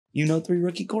You know 3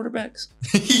 rookie quarterbacks?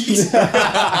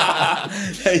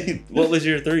 Hey, what was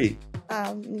your 3?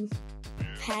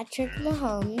 Patrick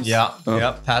Mahomes. Yeah.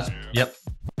 Yep.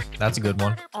 That's a good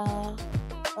one.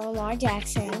 Lamar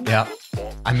Jackson. Yeah.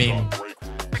 I mean,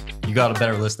 you got a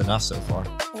better list than us so far.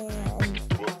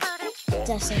 And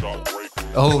Justin Fields.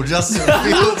 Oh, Justin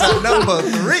Fields at number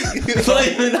 3.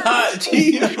 Flaming hot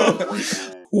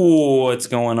Cheetos. What's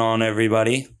going on,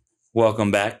 everybody?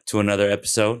 Welcome back to another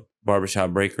episode, Barbershop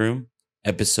Breakroom,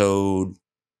 episode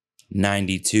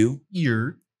 92.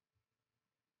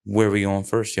 Where are we going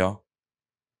first, y'all?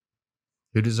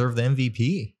 Who deserved the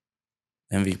MVP?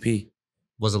 MVP.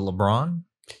 Was it LeBron?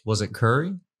 Was it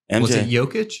Curry? MJ. Was it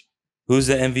Jokic? Who's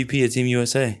the MVP of Team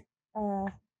USA?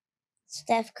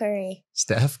 Steph Curry.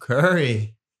 Steph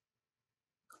Curry.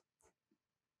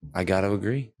 I gotta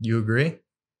agree. You agree?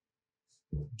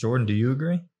 Jordan, do you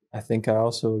agree? I think I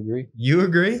also agree. You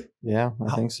agree? Yeah,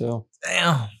 I think so.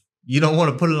 Damn. You don't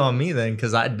want to put it on me then,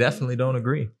 because I definitely don't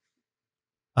agree.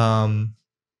 And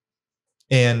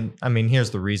I mean,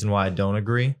 here's the reason why I don't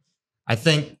agree. I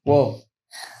think. Well,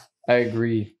 I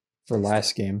agree for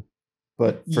last game,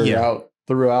 but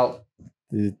throughout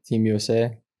the Team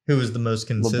USA, who was the most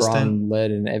consistent? LeBron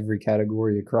led in every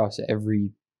category across every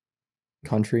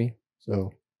country.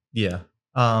 So yeah.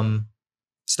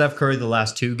 Steph Curry, the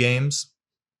last 2 games,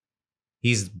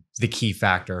 he's the key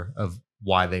factor of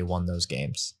why they won those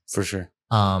games. For sure.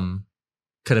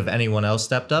 Could have anyone else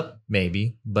stepped up?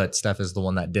 Maybe, but Steph is the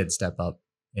one that did step up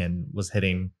and was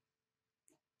hitting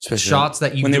especially shots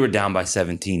that you when they were down by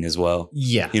 17 as well.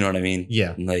 Yeah. You know what I mean?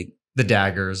 Yeah. Like the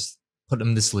daggers, put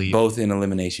them to sleep. Both in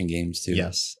elimination games too.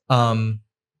 Yes. The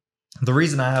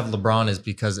reason I have LeBron is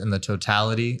because in the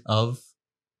totality of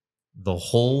the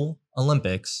whole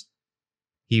Olympics,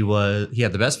 he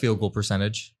had the best field goal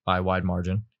percentage by a wide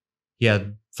margin. He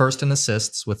had first in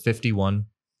assists with 51.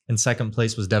 In second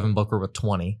place was Devin Booker with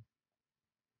 20.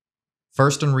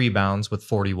 First in rebounds with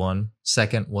 41.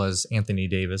 Second was Anthony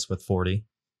Davis with 40.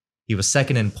 He was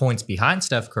second in points behind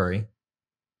Steph Curry.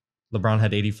 LeBron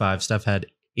had 85. Steph had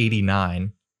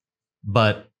 89.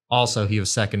 But also he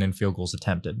was second in field goals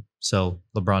attempted. So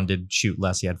LeBron did shoot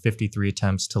less. He had 53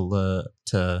 attempts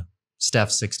to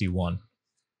Steph's 61.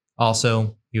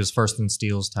 Also, he was first in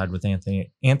steals, tied with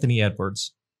Anthony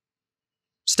Edwards.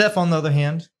 Steph, on the other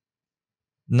hand,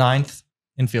 9th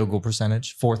in field goal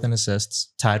percentage, 4th in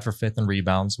assists, tied for 5th in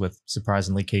rebounds with,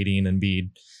 surprisingly, KD and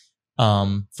Embiid.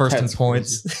 First in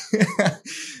points,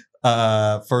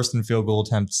 first in field goal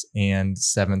attempts, and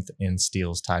 7th in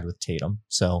steals, tied with Tatum.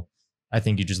 So I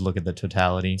think you just look at the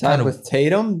totality. Tied with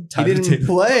Tatum? He didn't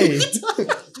play.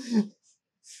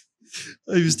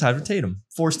 He was tied with Tatum.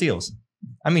 4 steals.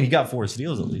 I mean, he got 4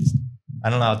 steals at least. I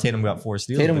don't know how Tatum got 4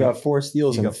 steals. Tatum got 4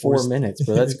 steals in 4 minutes,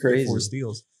 bro. That's crazy. 4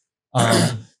 steals.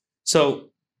 So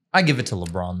I give it to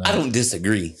LeBron, though. I don't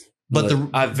disagree. But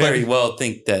I very well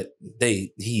think that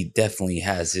he definitely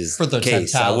has his for the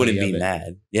case. I wouldn't be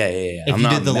mad. Yeah. If I'm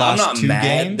not mad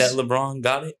games, that LeBron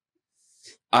got it.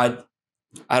 I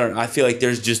don't know. I feel like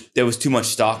there was too much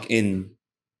stock in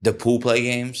the pool play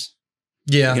games.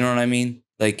 Yeah. You know what I mean?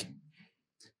 Like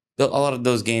a lot of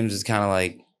those games is kind of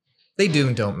like they do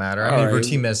and don't matter. I mean, for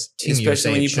Team especially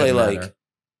USA, when you play matter. like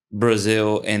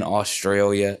Brazil and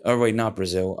Australia. Or wait, not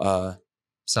Brazil.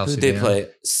 South who Sudan.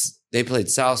 They played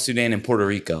South Sudan and Puerto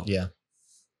Rico. Yeah.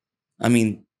 I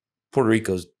mean, Puerto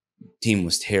Rico's team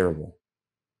was terrible.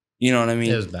 You know what I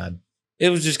mean? It was bad. It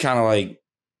was just kind of like,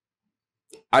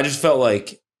 I just felt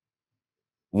like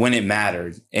when it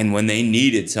mattered and when they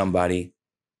needed somebody,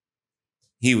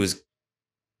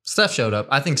 Steph showed up.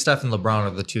 I think Steph and LeBron are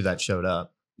the 2 that showed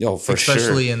up. Oh, for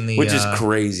especially sure. in the which is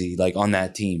crazy, like on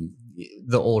that team.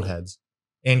 The old heads.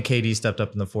 And KD stepped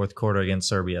up in the 4th quarter against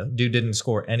Serbia. Dude didn't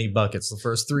score any buckets the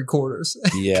first 3 quarters.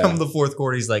 Yeah. Come the 4th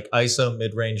quarter, he's like ISO,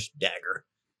 mid-range, dagger.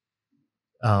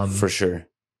 For sure.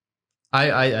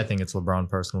 I think it's LeBron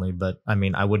personally, but I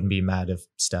mean, I wouldn't be mad if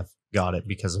Steph got it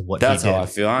because of what That's he did. how I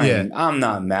feel. I'm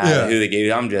not mad at who they gave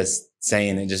it. I'm just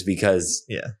saying it just because.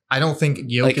 Yeah. I don't think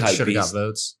Jokic should have got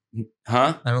votes.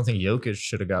 Huh? I don't think Jokic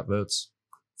should have got votes.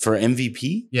 For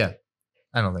MVP? Yeah.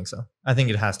 I don't think so. I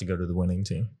think it has to go to the winning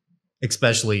team.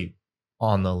 Especially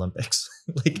on the Olympics.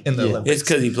 Like in the Olympics. It's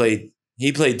because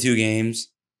he played 2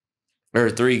 games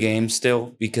or 3 games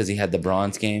still because he had the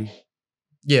bronze game.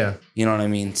 Yeah. You know what I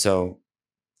mean? So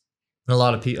a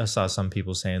lot of people, I saw some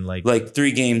people saying like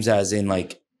 3 games as in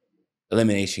like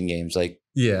elimination games. Like,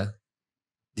 yeah,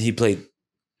 he played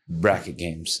bracket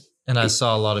games. And I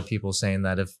saw a lot of people saying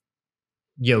that if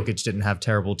Jokic didn't have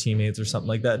terrible teammates or something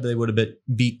like that, they would have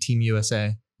beat Team USA.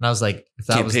 And I was like, if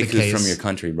that was the case, from your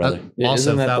country, brother.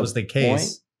 Also, if that was the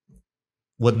case,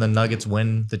 wouldn't the Nuggets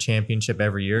win the championship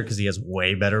every year because he has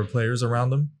way better players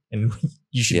around him? And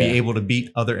you should be able to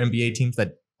beat other NBA teams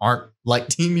that aren't like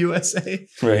Team USA.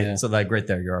 Right. Yeah. So like right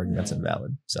there, your argument's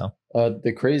invalid. So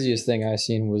The craziest thing I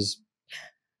seen was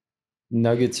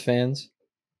Nuggets fans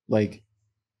like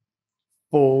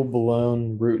full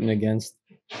blown rooting against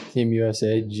Team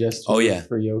USA just to root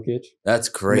for Jokic. That's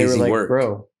And crazy they were like, work.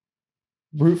 bro,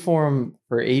 root for him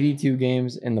for 82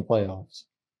 games in the playoffs.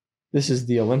 This is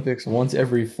the Olympics once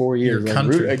every 4 years. Your Like,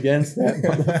 root country. against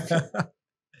that.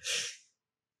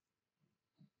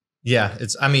 yeah,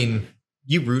 I mean,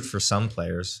 you root for some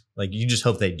players. Like you just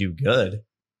hope they do good.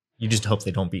 You just hope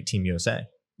they don't beat Team USA.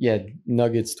 Yeah,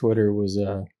 Nuggets Twitter was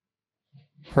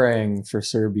praying for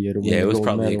Serbia to win. Yeah, the it was gold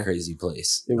probably medal. a crazy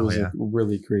place. It was yeah. a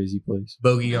really crazy place.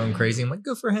 Bogey going crazy. I'm like,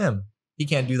 good for him. He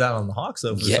can't do that on the Hawks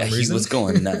though for Yeah, some he reason. was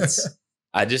going nuts.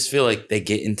 I just feel like they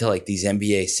get into like these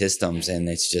NBA systems, and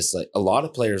it's just like a lot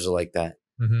of players are like that.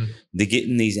 Mhm. They get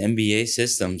in these NBA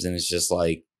systems, and it's just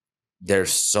like they're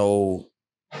so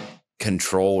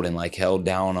controlled and like held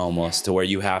down almost to where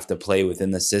you have to play within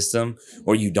the system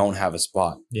or you don't have a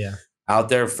spot. Yeah. Out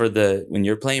there when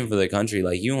you're playing for the country,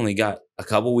 like you only got a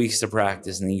couple weeks to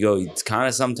practice, and you go. It's kind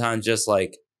of sometimes just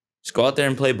like just go out there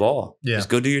and play ball. Yeah. Just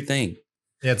go do your thing.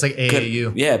 Yeah, it's like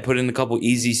AAU. Put in a couple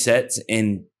easy sets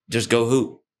and just go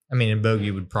hoop. I mean, and Bogey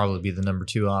would probably be the number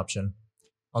 2 option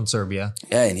on Serbia.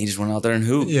 Yeah, and he just went out there and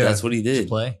hoop. Yeah. That's what he Just did.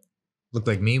 play. Looked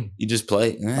like me. You just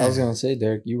play. I was gonna say,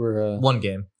 Derek, you were One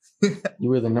game. you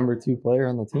were the number 2 player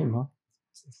on the team,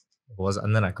 huh?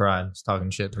 And then I cried. I was talking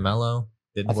shit to Mello.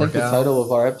 Didn't I work think the out. title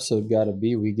of our episode got to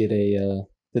be we get a.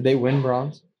 Did they win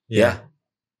bronze? Yeah.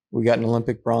 We got an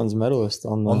Olympic bronze medalist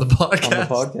on On the podcast. On the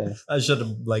podcast. I should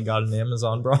have got an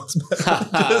Amazon bronze medal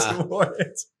just for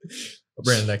it. I'll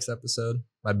bring it next episode.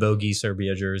 My Bogey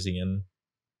Serbia jersey and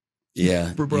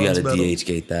Yeah. For You bronze got to medal. DH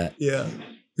gate that. yeah.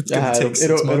 It's Yeah, gonna take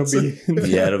 6 months it'll be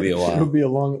Yeah, it'll be a while. It'll be a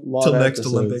long till of next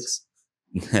episodes. Olympics.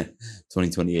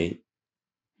 2028.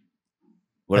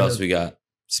 What I else know- we got?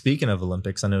 Speaking of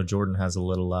Olympics, I know Jordan has a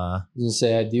little I was gonna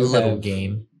say I do a little have,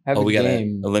 game. have Oh, a we got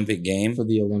game an Olympic game. for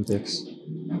the Olympics.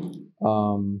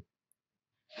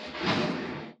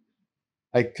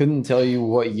 I couldn't tell you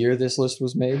what year this list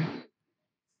was made.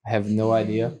 I have no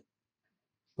idea.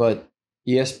 But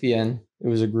ESPN, it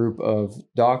was a group of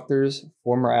doctors,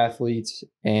 former athletes,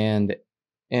 and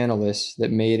analysts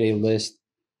that made a list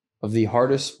of the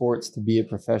hardest sports to be a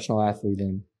professional athlete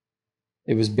in.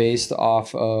 It was based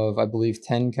off of, I believe,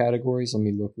 10 categories. Let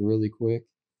me look really quick.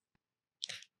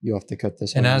 You'll have to cut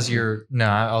this And out. as you're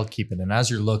I'll keep it. And as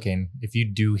you're looking, if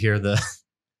you do hear the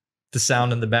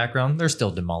sound in the background, they're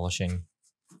still demolishing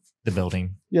the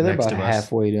building. Yeah, they're next about to us.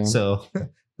 halfway done. So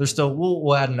there's still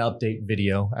we'll add an update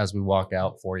video as we walk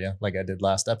out for you, like I did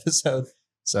last episode.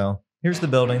 So here's the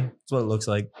building. That's what it looks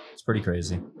like. It's pretty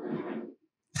crazy.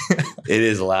 It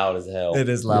is loud as hell. It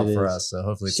is loud It for is. us, so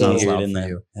hopefully it's So- not as Hear it loud in for the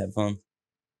you. headphone.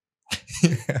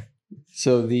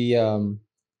 So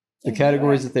the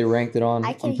categories that they ranked it on,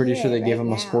 I can I'm pretty hear sure it they gave right them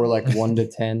a now. score like 1 to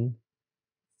 10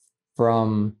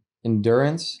 from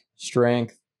endurance,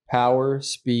 strength, power,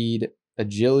 speed,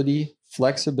 agility,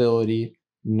 flexibility,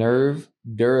 nerve,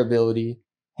 durability,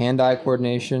 hand-eye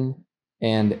coordination,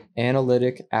 and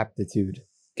analytic aptitude,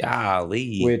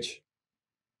 Golly. which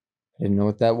I didn't know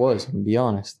what that was, I'm gonna be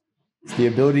honest. It's the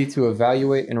ability to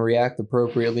evaluate and react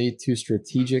appropriately to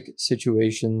strategic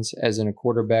situations, as in a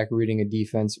quarterback reading a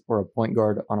defense or a point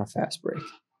guard on a fast break.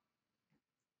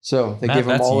 So they Matt, gave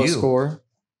them that's all a you. score.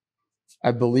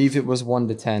 I believe it was 1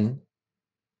 to 10.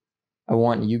 I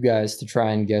want you guys to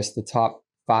try and guess the top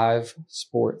 5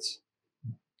 sports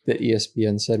that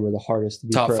ESPN said were the hardest to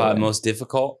be Top pro 5 in. most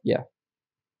difficult?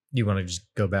 You want to just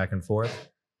go back and forth?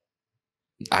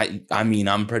 I mean,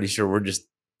 I'm pretty sure we're just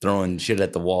throwing shit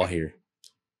at the wall here.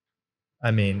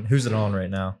 I mean, who's it on right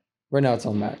now? Right now it's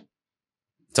on Matt.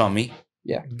 It's on me.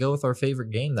 Go with our favorite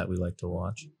game that we like to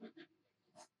watch.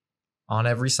 On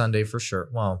every Sunday for sure.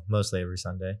 Well, mostly every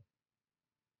Sunday.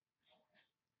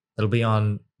 It'll be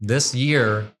on this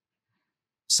year,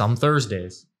 some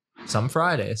Thursdays, some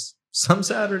Fridays, some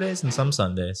Saturdays, and some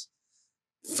Sundays.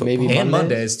 Maybe And Mondays?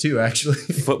 Mondays too, actually.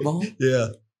 Football? Yeah.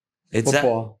 It's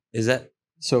Football. that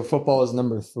So football is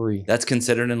number 3. that's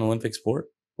considered an Olympic sport?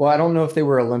 Well, I don't know if they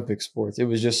were Olympic sports. It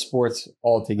was just sports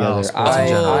altogether. sports in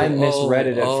general. I misread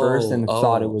it at first and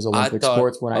thought it was I Olympic thought-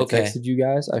 sports when I okay. texted you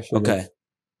guys. I should Okay.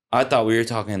 I thought we were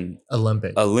talking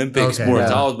Olympic. Olympic Okay. sports.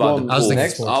 Yeah. I was about Well, to I was pull. thinking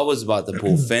next- sports. I was about to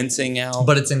pull fencing out.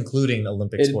 But it's including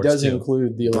Olympic It sports does too.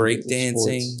 include the Olympic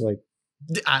Breakdancing. sports. Like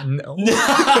I know.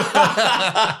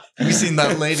 Have you seen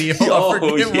that lady? Oh, I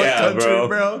forget yeah, what country, bro.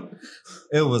 bro.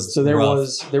 It was So there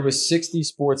rough. was 60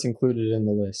 sports included in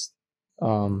the list.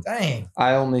 Dang.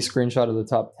 I only screenshotted the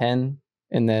top 10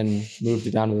 and then moved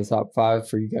it down to the top 5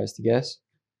 for you guys to guess.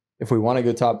 If we want to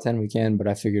go top 10, we can, but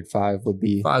I figured 5 would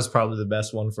be Five's probably the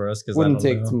best one for us because wouldn't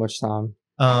take too much time.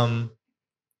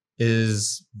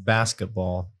 Is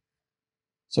basketball.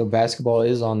 So basketball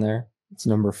is on there. It's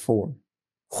number 4.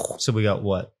 So we got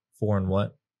what? 4 and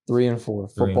what? 3 and 4.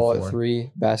 3 and Football 4. at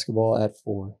 3, basketball at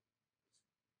 4.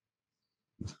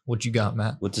 What you got,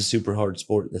 Matt? What's a super hard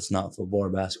sport that's not football or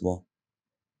basketball?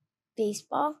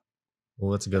 Baseball.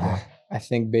 Well, that's a good one. I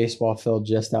think baseball fell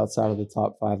just outside of the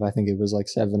top 5. I think it was like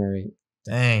 7 or 8.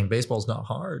 Dang, baseball's not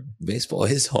hard. Baseball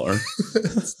is hard.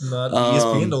 It's not.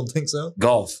 ESPN don't think so.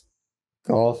 Golf.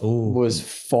 Golf Ooh. was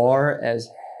far as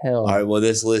hell All right. Well,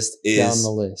 this list down is the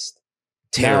list.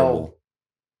 terrible.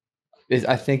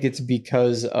 I think it's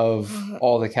because of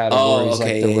all the categories,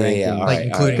 okay, like the yeah, rankings. all Like right,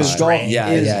 including Because all right. golf Yeah,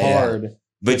 is yeah, yeah. hard.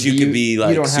 But you could be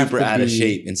like don't have super to out of be-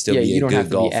 shape and still yeah, be you a don't good have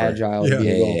to golfer. be agile Yeah. to be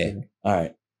a Yeah, golfer. yeah, yeah. All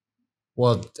right.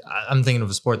 Well, I'm thinking of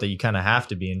a sport that you kind of have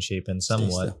to be in shape in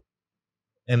somewhat.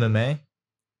 MMA?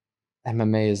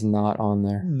 MMA is not on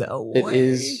there. No It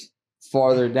is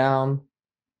farther down.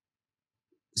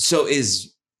 So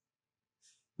is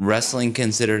wrestling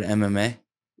considered MMA?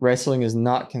 Wrestling is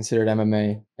not considered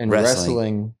MMA, and Wrestling.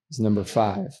 wrestling is number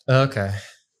 5. Okay.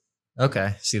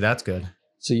 Okay. See, that's good.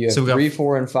 So you have So we got- 3,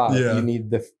 4, and 5. Yeah. You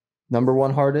need the number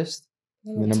 1 hardest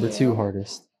and the number 2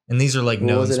 hardest. And these are like What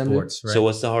known was it, MJ? sports, right? So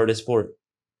what's the hardest sport?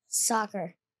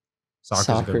 Soccer. Soccer's a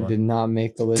Soccer good one. did not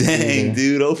make the list. Dang, either.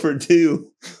 dude, 0 for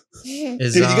 2.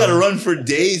 Is, Dude, you got to run for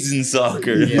days in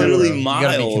soccer. yeah, Literally bro. miles. You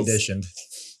gotta be conditioned.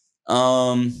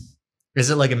 Is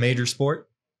it like a major sport?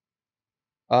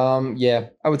 Yeah,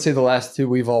 I would say the last 2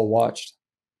 we've all watched.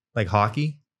 Like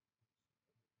hockey?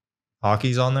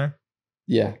 Hockey's on there?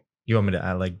 Yeah, You want me to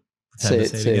add like Say pretend to it-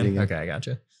 say say it it again? again. Okay, I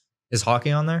gotcha. Is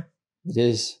hockey on there? it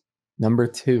is number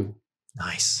 2.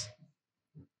 Nice.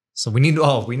 So we need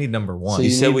number one. So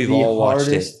You said need we've the all watched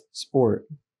it. hardest sport.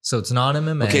 So it's not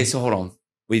MMA. Okay, so hold on.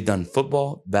 We've done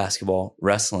football, basketball,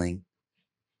 wrestling.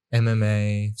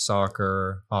 MMA,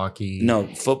 soccer, hockey, No,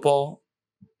 football,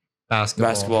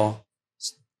 basketball,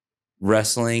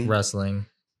 wrestling, wrestling,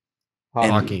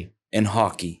 And- hockey. and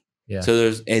hockey. Yeah.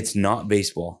 So it's not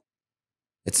baseball.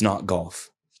 It's not golf.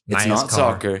 It's not NASCAR.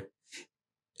 soccer.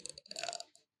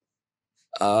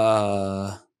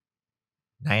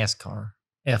 NASCAR,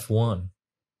 F1,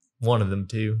 one of them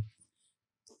too.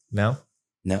 No.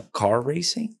 No, car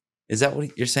racing? Is that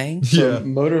what you're saying? So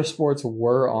motorsports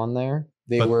were on there.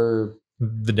 They But were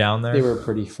down there. they were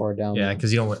pretty far down. Yeah, there.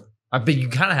 because you don't. I bet you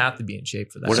kind of have to be in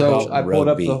shape for that. What So about I pulled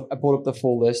rugby? up the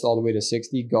full list all the way to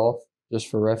 60. Golf, just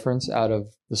for reference, out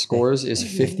of the scores is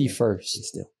 51st.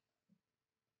 Still.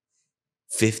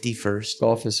 51st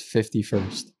Golf is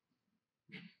 51st.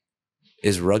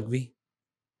 is rugby.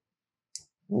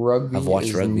 Rugby I've watched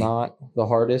is rugby. not the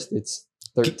hardest. It's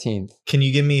 13th. Can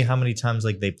you give me how many times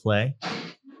like they play?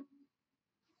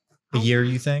 A year,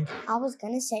 you think? I was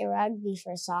gonna say rugby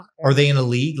for soccer. Are they in a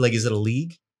league? Like, is it a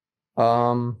league?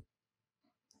 I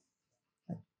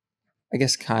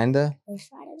guess kinda. First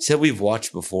Friday? Said we've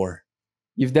watched before.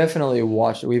 You've definitely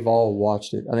watched it. We've all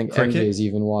watched it. I think Cricket? MJ's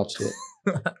even watched it.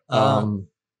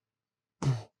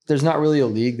 There's not really a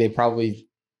league. They probably.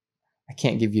 I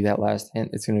can't give you that last hint.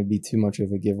 It's going to be too much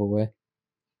of a giveaway.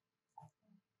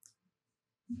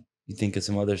 You think of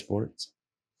some other sports?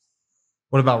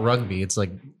 What about rugby? It's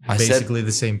like I said- basically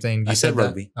the same thing. You I said that?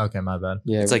 rugby. Okay, my bad.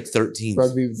 Yeah, It's like 13th.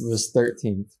 rugby was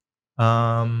 13th.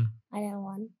 I know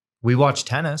one. We watch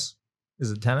tennis.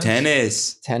 Is it tennis?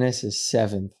 Tennis. Tennis is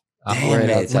 7th. Damn right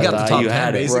it. outside. We got I the thought top you 10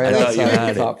 had it. basically. Right I thought you outside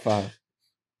had the it. top 5.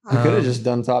 We could have Um, just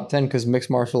done top 10 because mixed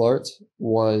martial arts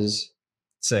was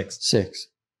 6. 6.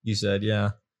 You said,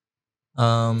 yeah.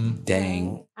 Um,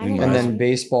 Dang. I know And one. then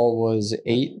baseball was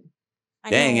 8. I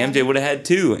know Dang, one. MJ would have had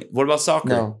 2. What about soccer?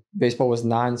 No, baseball was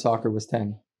 9. Soccer was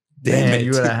 10. Damn man, it.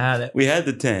 you would have had it. We had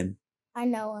the 10. I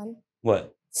know one.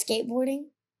 What? Skateboarding.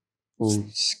 Ooh,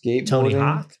 skateboarding. Tony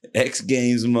Hawk. X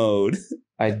Games mode.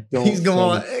 I don't. He's going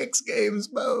on think- X Games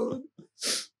mode.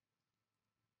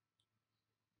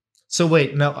 So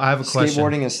wait, no, I have a question.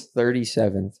 Skateboarding is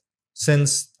 37th.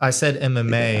 Since I said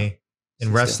MMA and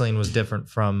Still. wrestling was different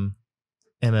from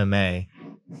MMA,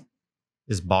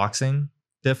 is boxing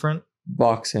different?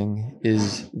 Boxing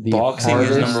is the Boxing is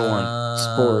hardest number one.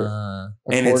 sport.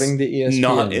 And According to E ESPN.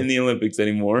 Not in the Olympics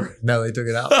anymore. No, they took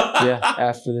it out. Yeah,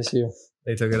 after this year.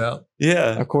 They took it out.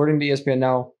 Yeah. According to ESPN.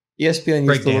 Now, ESPN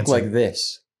used to look Breakdancing. like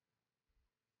this.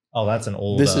 Oh, that's an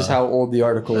old. This is how old the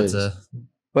article that's is. a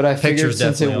But I figured Picture's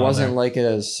since it definitely on wasn't there. like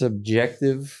a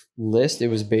subjective list, it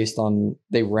was based on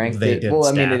they ranked They it. did Well,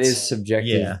 I mean, it stats. is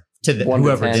subjective. Yeah. To 1 to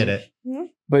whoever 10. did it.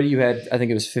 But you had, I think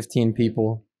it was 15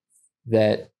 people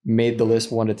that made the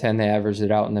list 1 to 10. They averaged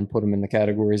it out and then put them in the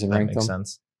categories and That ranked makes them.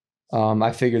 sense.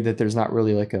 I figured that there's not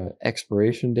really like a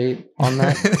expiration date on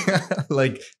that.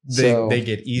 Like So- they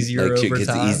get easier Like shit over gets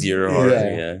time. easier or harder.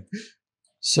 Yeah. Yeah.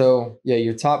 So yeah,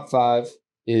 your top 5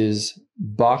 is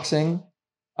boxing,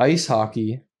 ice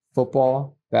hockey,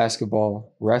 football,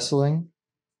 basketball, wrestling.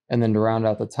 And then to round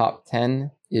out the top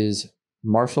 10 is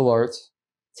martial arts,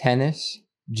 tennis,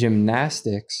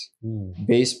 gymnastics,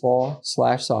 baseball /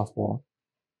 softball,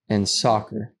 and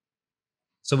soccer.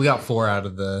 So we got 4 out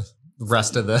of the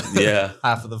rest of the Yeah.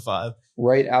 half of the 5.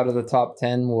 Right out of the top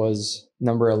 10 was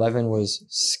number 11 was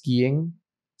skiing.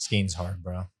 Skiing's hard,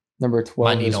 bro. Number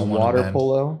 12 knee is don't wanna water bend.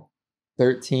 polo.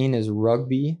 13 is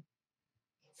rugby.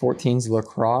 14 is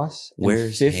lacrosse. And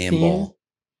Where's 15 handball?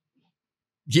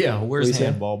 Yeah, What where's do you say?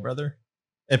 handball, brother?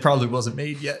 It probably wasn't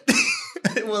made yet.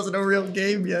 It wasn't a real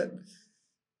game yet.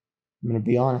 I'm going to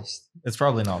be honest. It's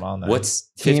probably not on there. What's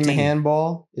Team 15?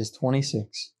 handball is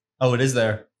 26. Oh, it is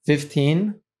there.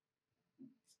 15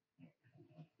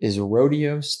 is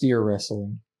rodeo steer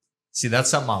wrestling. See, that's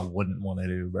something I wouldn't want to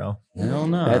do, bro. Hell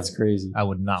no. That's crazy. I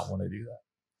would not want to do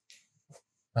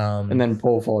that. And then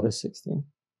pole vault is 16.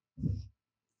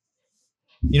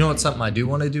 You know what's something I do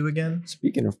want to do again?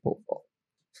 Speaking of pole vault.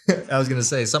 I was gonna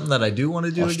say something that I do want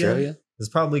to do again Australia? is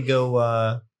probably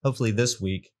go. Hopefully this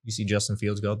week you see Justin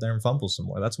Fields go out there and fumble some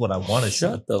more. That's what I want to see.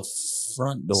 Shut the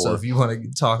front door. So if you want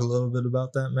to talk a little bit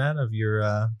about that, man, of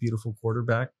your beautiful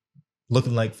quarterback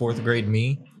looking like 4th grade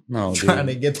me, no, trying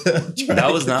to dude. get the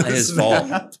That was not his fault.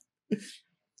 snap. It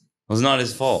was not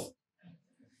his fault.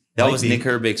 That Might was be. Nick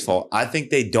Herbig's fault. I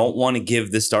think they don't want to give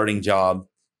the starting job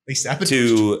They sabotaged.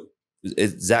 to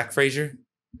Zach Frazier,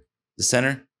 the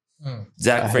center. Mm. I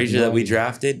Zach have Frazier no that we idea.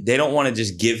 drafted. They don't want to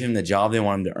just give him the job. They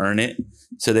want him to earn it.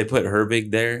 So they put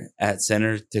Herbig there at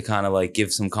center to kind of like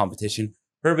give some competition.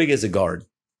 Herbig is a guard.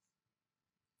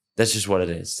 That's just what it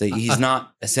is. He's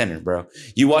not a center, bro.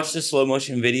 You watch the slow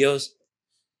motion videos.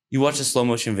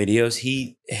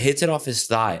 He hits it off his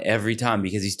thigh every time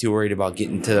because he's too worried about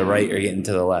getting to the right or getting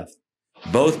to the left.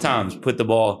 Both times put the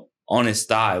ball on his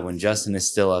thigh when Justin is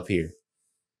still up here.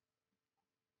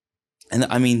 And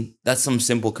I mean, that's some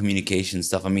simple communication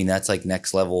stuff. I mean, that's like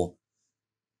next level.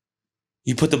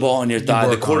 You put the ball on your You thigh.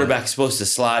 The work on quarterback's supposed to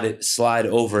slide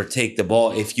over, take the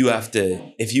ball. If you have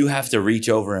to reach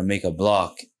over and make a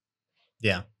block,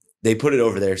 Yeah. they put it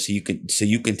over there so you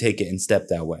can take it and step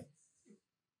that way.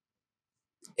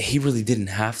 He really didn't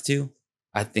have to.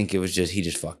 I think it was just he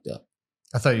just fucked up.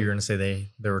 I thought you were gonna say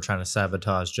they were trying to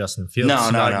sabotage Justin Fields No,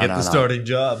 to no, not no, get no, the no. starting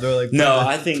job. They're like, No, "Put the-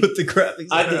 I think- put the crappy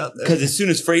I center out think there." because as soon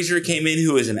as Frazier came in,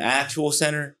 who is an actual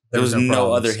center, there was no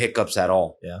problems. other hiccups at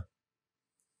all.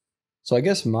 So I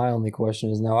guess my only question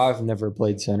is now I've never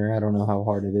played center. I don't know how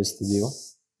hard it is to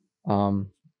do.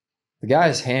 The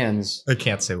guy's hands I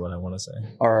can't say what I want to say.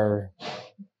 are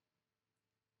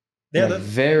Yeah, like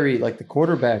very like the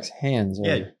quarterback's hands are,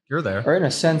 yeah, you're there. are in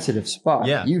a sensitive spot.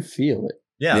 Yeah. You feel it.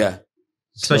 Yeah,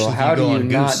 especially so if how you do go you on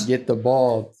not goose. get the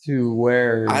ball to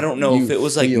where I don't know you if it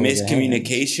was like feel the hands?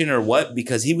 miscommunication or what,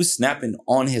 because he was snapping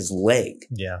on his leg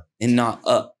Yeah, and not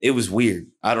up. It was weird.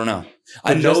 I don't know.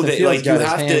 I But know Justin that Fields like you got his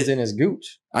have hands to. in his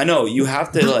gooch. I know you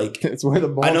have to like. It's where the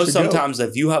ball. I know should go. sometimes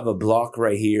if you have a block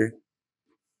right here,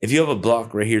 if you have a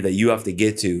block right here that you have to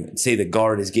get to, and say the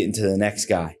guard is getting to the next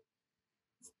guy,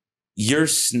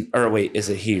 or wait, is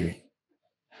it here?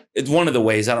 It's one of the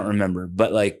ways, I don't remember,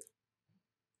 but like,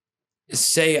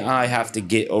 say I have to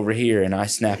get over here and I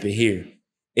snap it here.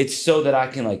 It's so that I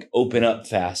can like open up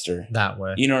faster. that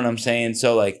way. You know what I'm saying?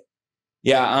 So like,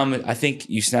 yeah, I think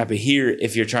you snap it here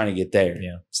if you're trying to get there.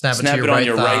 Yeah, snap Snap to it on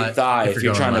your right thigh if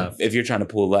you're going trying left. to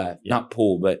pull left, Yeah. not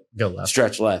pull, but Go left.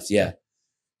 stretch left. Yeah.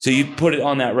 So you put it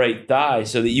on that right thigh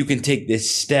so that you can take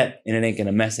this step and it ain't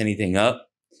gonna mess anything up.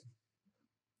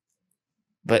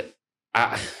 But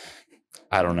I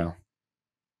don't know.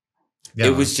 Yeah,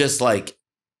 It was just like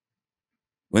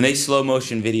when they slow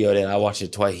motion videoed it, I watched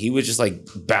it twice. He was just like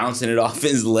bouncing it off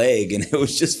his leg and it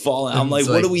was just falling. I'm like, It's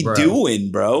what like, are we bro.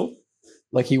 doing, bro?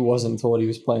 Like he wasn't told he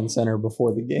was playing center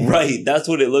before the game. Right. That's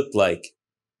what it looked like.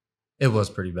 It was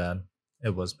pretty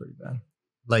bad.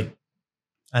 Like,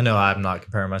 I know I'm not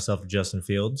comparing myself to Justin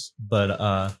Fields, but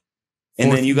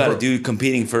And then you got a dude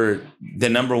competing for the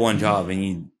number one job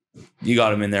and you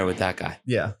got him in there with that guy.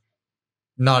 yeah,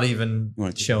 not even You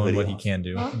wanna take your showing hoodie what he off? can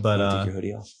do. Huh? Take But your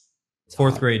hoodie off. It's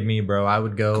 4th hot. grade me, bro, I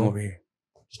would Come go. over here.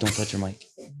 Just don't touch your mic.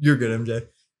 You're good, MJ.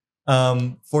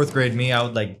 4th grade me, I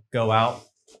would like go out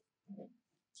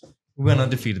We went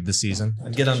undefeated this season.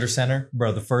 I'd get under center,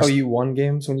 bro. The first you won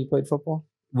games when you played football?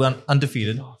 went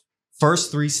undefeated.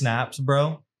 First 3 snaps,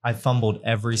 bro. I fumbled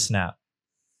every snap.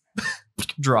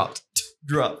 Dropped.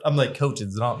 I'm like, coach,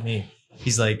 it's not me.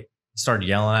 He's like, started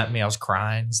yelling at me. I was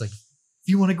crying. He's like, if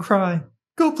you want to cry,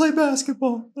 go play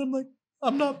basketball. I'm like,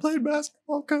 I'm not playing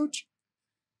basketball, coach.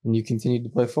 And you continued to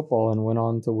play football and went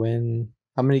on to win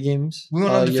how many games? We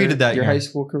went undefeated that year. Your high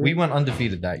school career? We went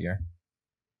undefeated that year.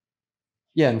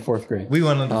 Yeah, in 4th grade. We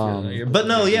went undefeated that year. But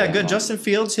no, yeah, good. Justin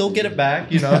Fields, he'll get it back,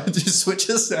 just switch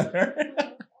the center.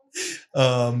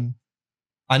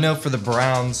 I know for the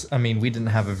Browns, I mean, we didn't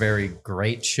have a very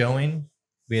great showing.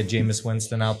 We had Jameis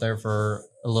Winston out there for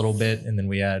a little bit, and then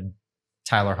we had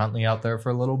Tyler Huntley out there for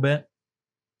a little bit.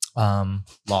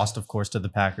 Lost, of course, to the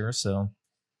Packers, so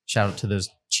shout out to those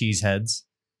cheeseheads.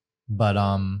 But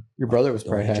your brother was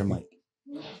probably happy.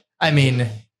 I mean,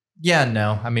 yeah,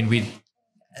 no. I mean,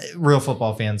 real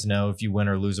football fans know if you win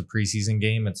or lose a preseason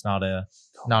game, it's not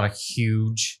a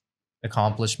huge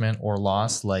accomplishment or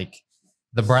loss. Like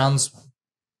the Browns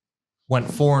went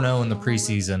 4-0 in the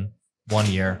preseason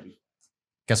 1 year.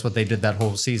 Guess what they did that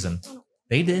whole season?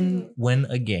 They didn't win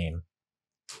a game.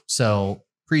 So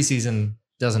preseason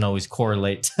doesn't always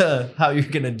correlate to how you're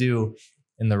going to do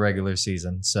in the regular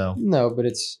season. So no, but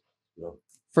it's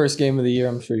first game of the year.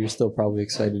 I'm sure you're still probably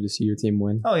excited to see your team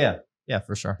win. Oh, yeah. Yeah,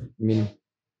 for sure. I mean,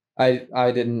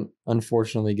 I didn't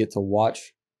unfortunately get to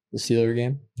watch the Steeler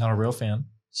game. Not a real fan.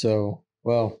 So,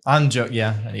 well. I'm joking.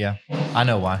 Yeah. I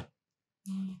know why.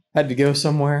 Had to go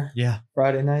somewhere. Yeah.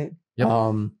 Friday night. Yep.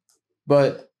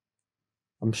 But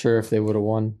I'm sure if they would have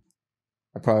won,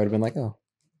 I probably would have been like, oh,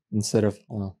 instead of,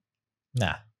 oh.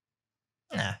 Nah.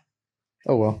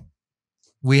 Oh, well.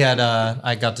 We had,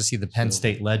 I got to see the Penn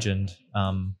State legend.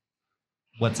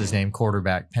 What's his name?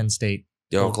 Quarterback, Penn State.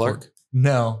 Daryl Clark?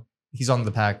 No, he's on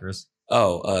the Packers.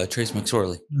 Oh, Trace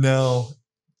McSorley. No.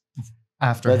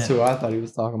 That's who I thought he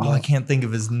was talking about. Oh, I can't think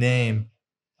of his name.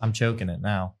 I'm choking it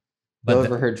now. But you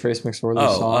ever heard Trace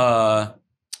McSorley's song?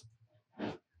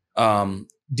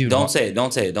 Dude, don't say it.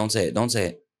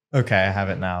 Okay, I have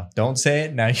it now. Don't say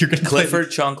it. Now you're going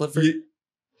to Sean Clifford?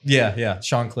 Yeah,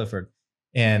 Sean Clifford.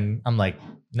 And I'm like,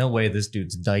 no way this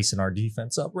dude's dicing our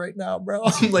defense up right now, bro.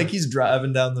 I'm like, he's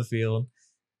driving down the field.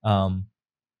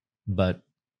 But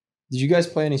did you guys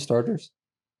play any starters?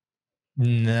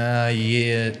 Nah,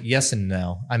 yeah, yes and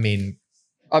no. I mean,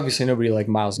 obviously nobody like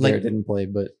Myles Garrett didn't play,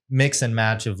 but mix and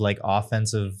match of like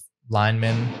offensive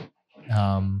linemen.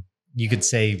 You could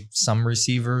say some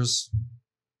receivers,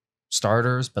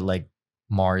 starters, but like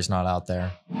Mari's not out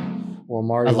there.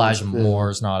 Well, Elijah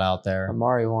Moore's not out there.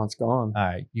 Amari wants gone. All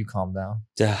right, you calm down.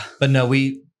 Yeah. But no,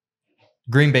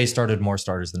 Green Bay started more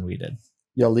starters than we did.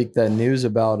 Y'all leaked that news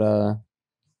about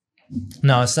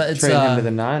no, it's trading him to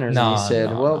the Niners. And he said,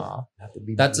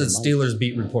 that's a Steelers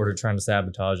beat reporter trying to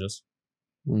sabotage us.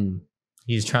 Hmm.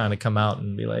 He's trying to come out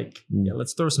and be like, yeah,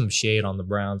 let's throw some shade on the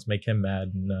Browns, make him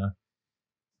mad, and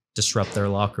disrupt their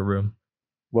locker room.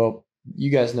 Well, you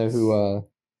guys know who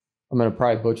I'm going to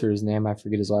probably butcher his name. I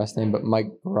forget his last name, but Mike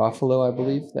Garofalo, I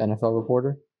believe, the NFL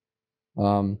reporter.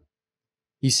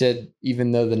 He said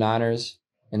even though the Niners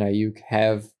and Aiyuk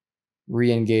have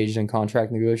re-engaged in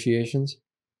contract negotiations,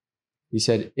 he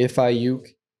said if Aiyuk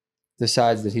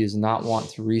decides that he does not want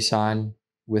to re-sign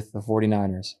with the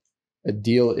 49ers, a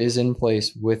deal is in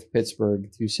place with Pittsburgh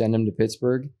to send him to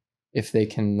Pittsburgh if they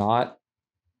cannot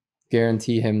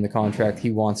guarantee him the contract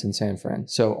he wants in San Fran.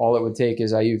 So all it would take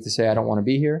is Aiyuk to say, I don't want to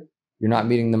be here. You're not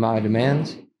meeting my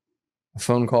demands. A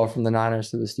phone call from the Niners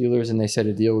to the Steelers, and they said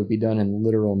a deal would be done in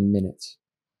literal minutes.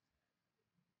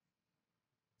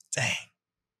 Dang.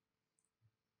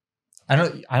 I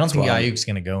don't think Aiyuk's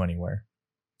going to go anywhere.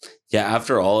 Yeah,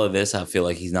 after all of this, I feel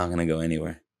like he's not going to go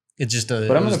anywhere. It's just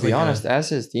But I'm going to be honest, as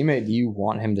his teammate, do you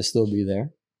want him to still be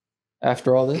there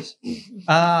after all this?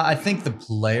 I think the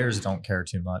players don't care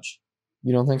too much.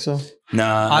 You don't think so?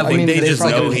 Nah, I think they just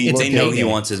know he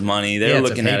wants his money. They're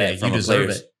looking at it from a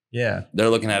player's. Yeah, they're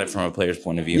looking at it from a player's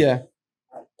point of view. Yeah,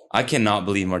 I cannot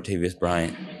believe Martavis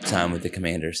Bryant signed with the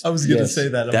Commanders. I was going to say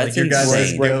that. That's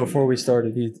insane. Right before we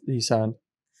started, he signed.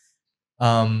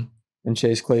 And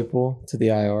Chase Claypool to the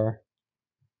IR.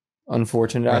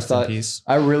 Unfortunate.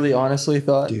 I really honestly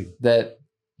thought that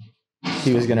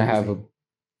he was going to have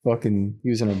he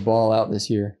was going to ball out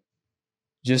this year.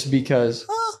 Just because.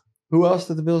 Who else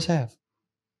did the Bills have?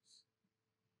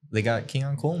 They got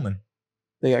Keon Coleman.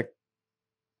 They got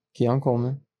Keon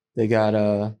Coleman. They got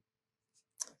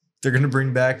They're gonna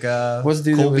bring back what's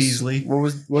the dude Cole Beasley.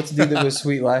 What's the dude that was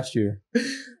sweet last year? They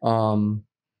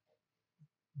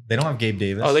don't have Gabe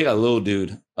Davis. Oh, they got a little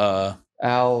dude.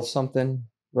 Al something,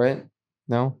 right?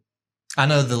 No? I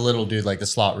know the little dude, like the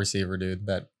slot receiver dude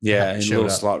that Yeah, and showed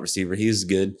little up. slot receiver. He was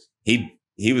good. He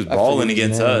was I balling forget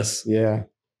his against name. us. Yeah.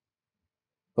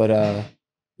 But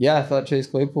yeah, I thought Chase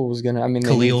Claypool was gonna. I mean, they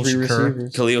Khalil need 3 Shakur.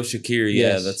 receivers. Khalil Shakir, yeah,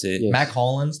 Yes, that's it. yes. Mac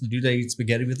Hollins, the dude that eats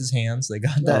spaghetti with his hands. They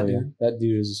got that Oh, yeah. dude. That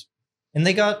dude is And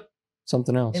they got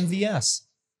something else. MVS.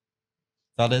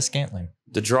 Valdez Scantling.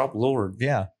 The drop lord.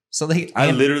 Yeah. So they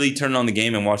I literally turned on the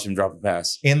game and watched him drop a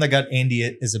pass. and they got Andy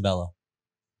Isabella.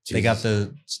 They got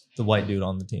Jesus. the white dude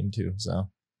on the team too, so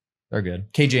they're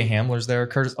good. KJ Hamler's there.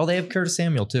 Curtis. Oh, they have Curtis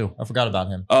Samuel too. I forgot about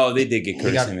him. Oh, they did get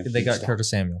Curtis. They got Curtis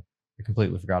Samuel. I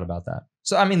completely forgot about that.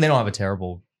 So I mean, they don't have a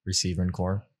terrible receiver in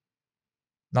core.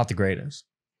 Not the greatest.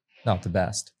 Not the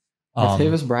best.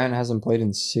 Martavis Bryant hasn't played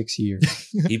in 6 years.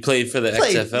 He played for the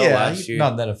XFL last year.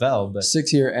 Not the NFL, but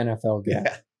 6-year NFL gap.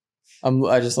 yeah.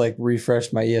 I just like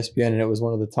refreshed my ESPN and it was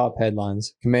one of the top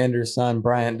headlines. Commanders sign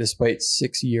Bryant despite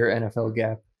 6-year NFL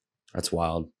gap. That's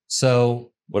wild.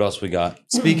 So What else we got?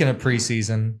 speaking of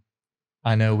preseason,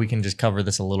 I know we can just cover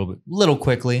this a little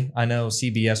quickly. I know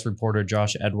CBS reporter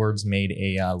Josh Edwards made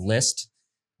a list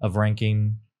of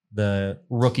ranking the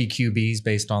rookie QBs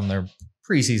based on their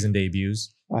preseason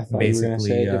debuts, I thought you were going to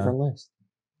say a Basically, different list.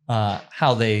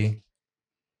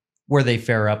 where they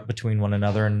fare up between one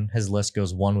another. And his list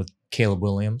goes 1 with Caleb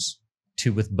Williams,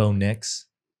 2 with Bo Nix,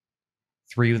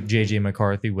 3 with JJ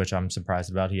McCarthy, which I'm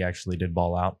surprised about. He actually did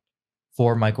ball out.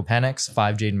 4 Michael Penix,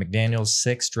 5 Jaden McDaniels,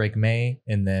 6 Drake May,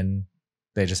 and then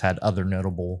they just had other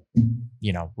notable,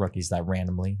 rookies that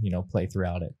randomly, play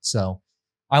throughout it. So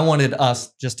I wanted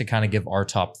us just to kind of give our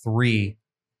top 3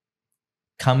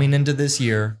 coming into this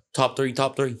year. Top three.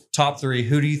 Top 3.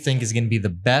 Who do you think is going to be the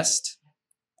best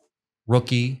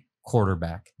rookie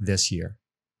quarterback this year?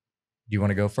 Do you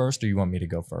want to go first or you want me to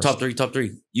go first? Top three.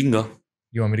 You can go.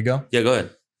 You want me to go? Yeah, go ahead.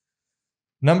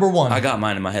 Number 1. I got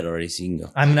mine in my head already, so you can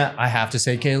go. I have to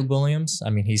say Caleb Williams.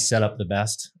 I mean, he's set up the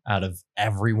best out of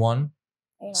everyone.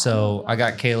 So I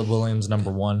got Caleb Williams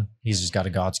number 1. He's just got a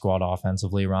God squad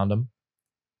offensively around him.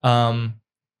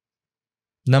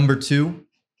 Number 2,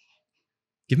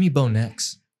 give me Bo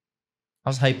Nix. I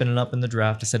was hyping it up in the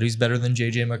draft. I said he's better than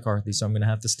JJ McCarthy, so I'm going to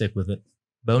have to stick with it.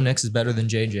 Bo Nix is better than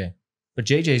JJ. But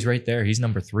JJ's right there. He's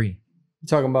number 3. You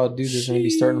talking about a dude that's going to be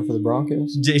starting for the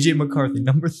Broncos? JJ McCarthy,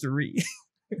 number 3.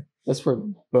 That's where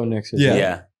Bo Nix is.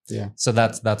 Yeah. Yeah. So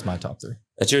that's my top 3.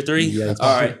 That's your 3? Yeah,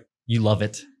 All right. You love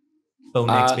it. Bo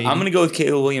Nix, baby. I'm gonna go with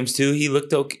Caleb Williams too. He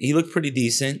looked okay. He looked pretty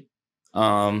decent.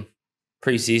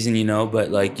 Preseason, but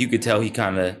like you could tell he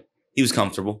was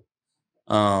comfortable.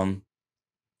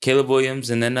 Caleb Williams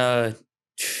and then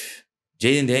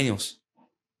Jaden Daniels.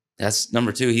 That's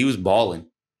number 2. He was balling.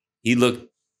 He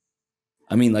looked,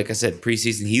 like I said,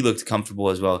 preseason, he looked comfortable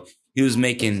as well. He was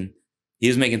making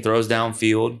throws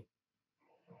downfield,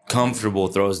 comfortable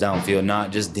throws downfield,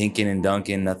 not just dinking and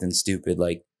dunking, nothing stupid.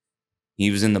 Like he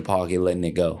was in the pocket, letting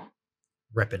it go.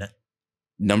 Ripping it.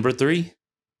 Number 3.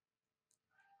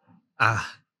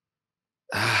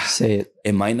 Say it.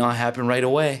 It might not happen right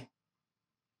away.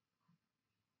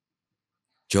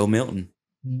 Joe Milton.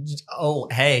 Oh,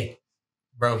 hey.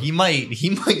 Bro, he might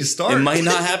start. It might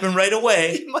not happen right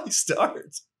away. He might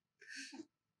start.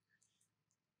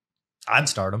 I'd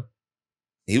start him.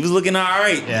 He was looking all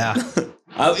right. Yeah.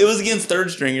 It was against third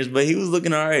stringers, but he was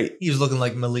looking all right. He was looking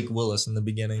like Malik Willis in the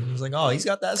beginning. He was like, oh, he's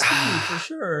got that speed for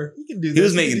sure. He can do this. He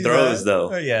was can making do throws, that.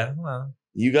 though. Oh, yeah. Well,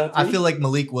 You got 3? I feel like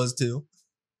Malik was too.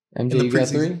 MJ, In the you got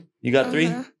preseason. 3? You got 3?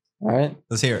 Uh-huh. All right.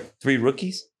 Let's hear it. 3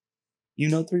 rookies? 3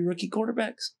 rookie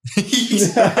quarterbacks?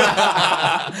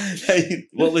 Hey,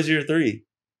 what was your 3?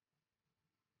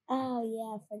 Oh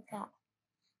yeah, I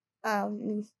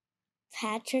forgot.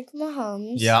 Patrick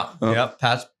Mahomes. Yeah. Oh. Yep.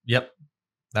 Patch. Yep.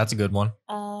 That's a good one.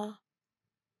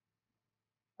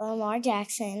 Lamar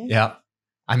Jackson. Yeah.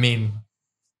 I mean,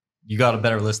 you got a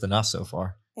better list than us so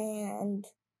far. And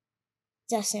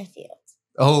Justin Fields.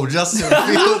 Oh, Justin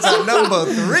Fields at number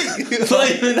 3.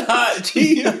 Flaming hot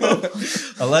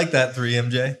Gio. I like that 3,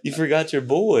 MJ. You forgot your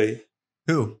boy.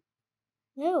 Who?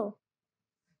 Who?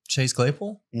 Chase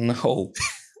Claypool? No.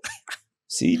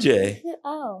 CJ.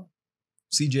 Oh.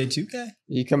 CJ2K?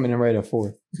 You coming in right at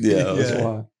 4th. Yeah. That's Yeah.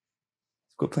 why.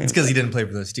 Quit playing. It's because he didn't play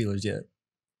for the Steelers yet.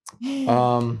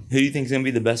 Who do you think is going to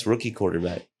be the best rookie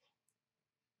quarterback?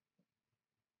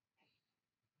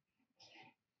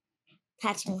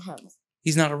 Patrick Mahomes.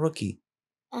 He's not a rookie.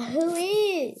 Who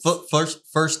is?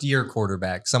 First year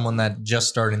quarterback, someone that just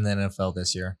started in the NFL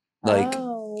this year. Like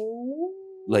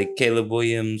Caleb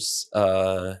Williams,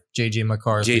 JJ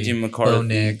McCarthy, JJ McCarthy. Bo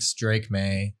Nix, Drake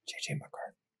May. JJ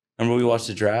McCarthy. Remember we watched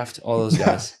the draft? All those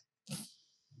guys.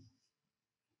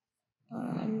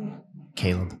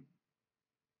 Caleb.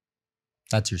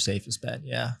 That's your safest bet.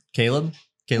 Yeah. Caleb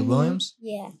Williams?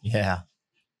 Yeah. Yeah.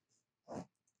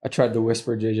 I tried to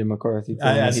whisper JJ McCarthy.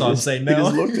 I saw him say no. He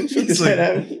just looked and shook his head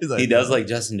at me. He does like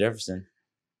Justin Jefferson.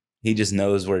 He just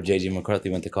knows where JJ McCarthy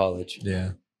went to college.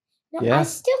 Yeah. No, Yeah. I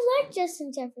still like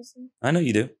Justin Jefferson. I know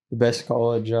you do. The best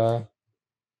college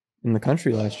in the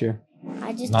country last year.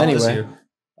 I just Not this Anyway.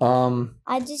 year.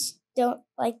 I just don't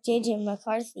like JJ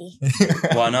McCarthy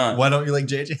Why not? Why don't you like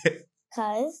JJ?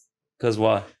 cause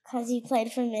Why? he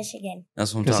played for Michigan.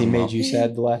 That's what I'm Because he talking made about. you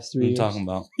sad the last 3 I'm years. talking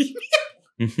about.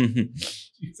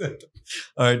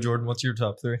 All right, Jordan, what's your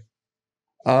top 3?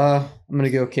 I'm gonna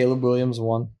go Caleb Williams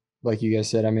 1. Like you guys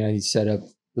said, I mean, he set up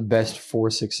the best for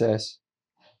success.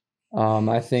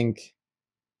 I think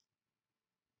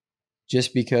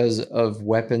just because of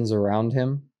weapons around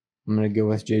him, I'm gonna go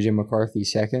with JJ McCarthy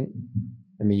 2nd.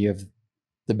 I mean, you have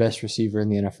the best receiver in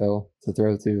the NFL to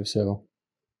throw to, so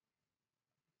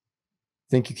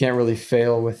I think you can't really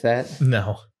fail with that.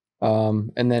 No.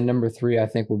 And then number 3, I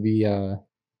think, will be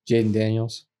Jaden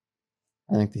Daniels.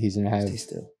 I think that he's going to have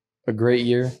a great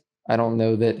year. I don't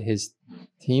know that his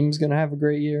team's going to have a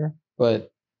great year,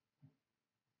 but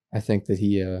I think that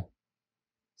he's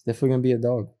definitely going to be a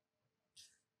dog.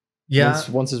 Yeah.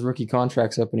 Once his rookie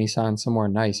contract's up and he signs somewhere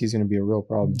nice, he's going to be a real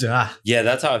problem. Duh. Yeah,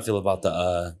 that's how I feel about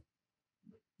the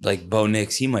like Bo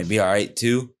Nix. He might be all right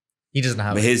too, He doesn't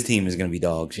have but his team is gonna be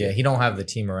dog shit. Yeah, he don't have the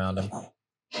team around him.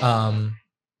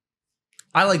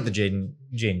 I like the Jaden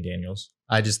Daniels.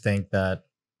 I just think that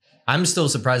I'm still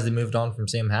surprised they moved on from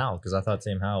Sam Howell because I thought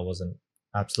Sam Howell wasn't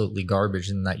absolutely garbage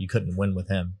and that you couldn't win with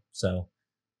him. So,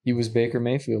 He was Baker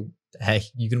Mayfield. hey,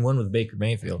 you can win with Baker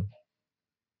Mayfield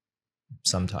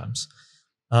sometimes.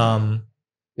 Um,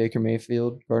 Baker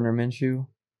Mayfield, Gardner Minshew,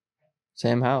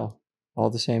 Sam Howell, all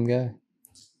the same guy.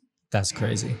 that's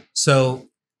crazy. So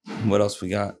What else we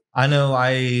got? I know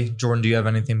Jordan, do you have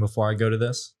anything before I go to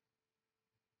this?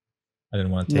 I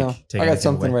didn't want to take I anything got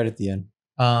something away. right at the end.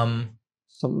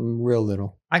 Something real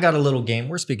little. I got a little game.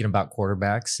 We're speaking about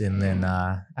quarterbacks, and then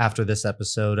after this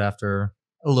episode, after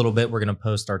a little bit, we're going to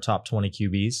post our top 20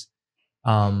 QBs.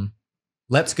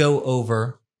 Let's go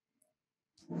over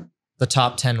the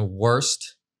top 10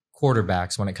 worst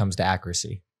quarterbacks when it comes to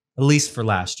accuracy, at least for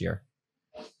last year.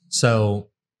 So,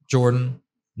 Jordan,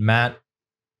 Matt,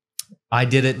 I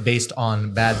did it based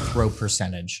on bad throw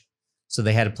percentage. So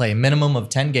they had to play a minimum of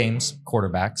 10 games,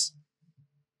 quarterbacks.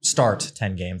 Start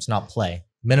 10 games, not play.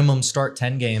 Minimum start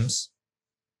 10 games.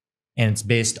 And it's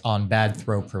based on bad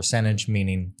throw percentage,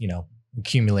 meaning,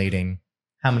 accumulating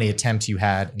how many attempts you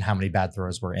had and how many bad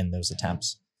throws were in those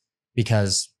attempts.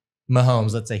 Because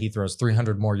Mahomes, let's say he throws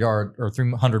 300 more yards or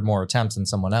 300 more attempts than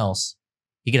someone else,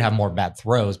 he could have more bad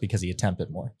throws because he attempted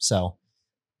more. So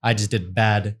I just did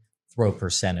bad throw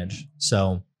percentage.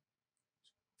 So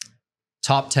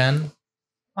top 10,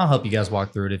 I'll help you guys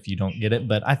walk through it if you don't get it,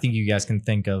 but I think you guys can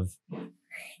think of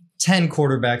 10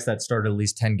 quarterbacks that started at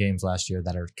least 10 games last year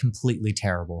that are completely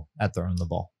terrible at throwing the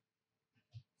ball.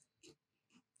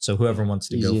 So whoever wants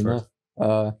to Easy go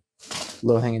enough. first.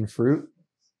 Low-hanging fruit,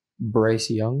 Bryce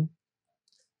Young.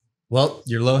 Well,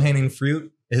 your low-hanging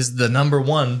fruit is the number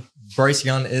one. Bryce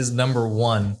Young is number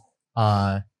one.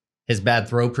 His bad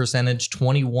throw percentage,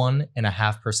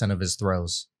 21.5% of his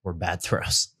throws were bad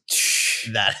throws.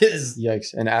 That is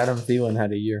Yikes. And Adam Thielen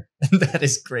had a year. that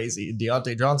is crazy.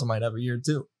 Deontay Johnson might have a year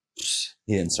too.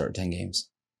 He didn't start 10 games.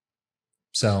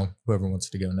 So whoever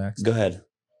wants to go next. Go ahead.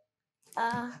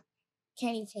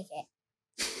 Kenny Pickett.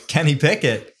 Kenny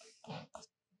Pickett.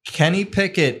 Kenny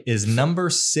Pickett is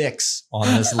number 6 on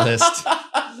this list.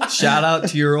 Shout out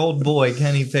to your old boy,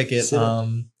 Kenny Pickett. Sit up.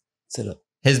 Sit up.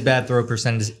 His bad throw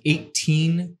percentage is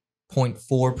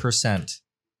 18.4%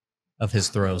 of his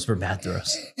throws were bad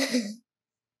throws. Is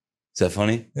that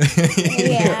funny?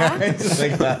 Yeah. Just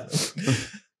like that.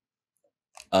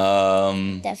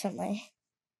 Definitely.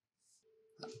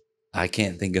 I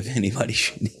can't think of anybody.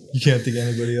 You can't think of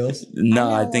anybody else? No,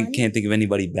 I I know think one. can't think of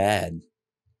anybody bad.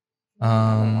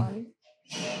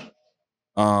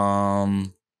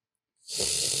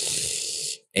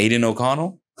 Aiden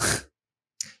O'Connell. Did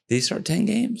he start 10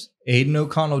 games? Aiden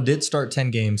O'Connell did start 10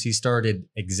 games. He started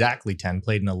exactly 10,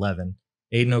 played in 11.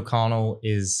 Aiden O'Connell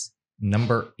is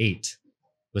number 8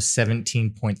 with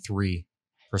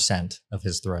 17.3% of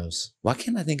his throws. Why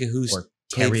can't I think of who's Or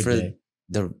played carry for big.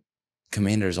 the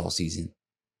Commanders all season?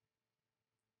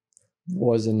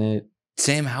 Wasn't it?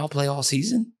 Sam Howell play all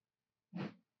season?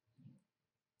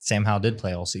 Sam Howell did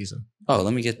play all season. Oh,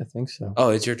 let me get. I think so. Oh,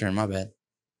 it's your turn. My bad.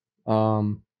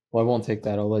 Well, I won't take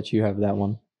that. I'll let you have that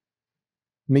one.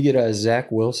 Let me get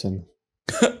Zach Wilson.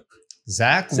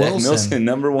 Zach Zach Wilson. Wilson,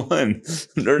 number 1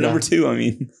 or number 2. I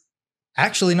mean,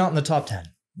 Actually, not in the top 10.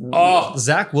 Oh,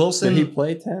 Zach Wilson. Did he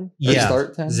play 10? Yeah.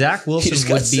 Start 10? Zach He just Wilson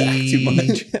got would sacked too be.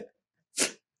 much.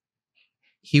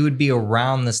 He would be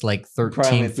around this like 13,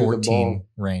 Probably threw the 14 ball.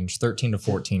 range, 13 to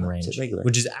 14 range, regular.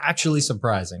 which is actually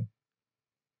surprising.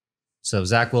 So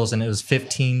Zach Wilson, it was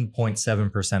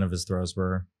 15.7% of his throws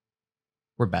were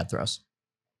bad throws.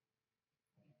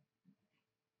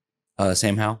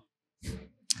 Sam Howell.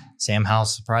 Sam Howell,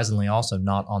 surprisingly, also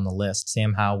not on the list.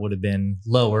 Sam Howell would have been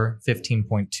lower,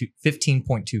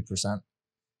 15.2%.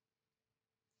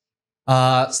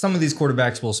 Some of these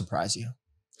quarterbacks will surprise you.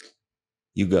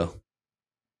 You go.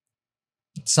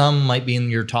 Some might be in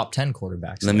your top 10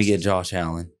 quarterbacks. Let me get Josh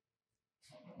Allen.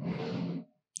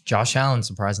 Josh Allen,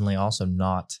 surprisingly, also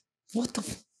not What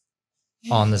the?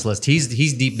 on this list. He's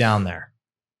deep down there.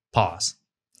 Pause.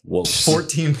 Whoa.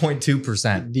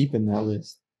 14.2%. Deep in that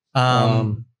list.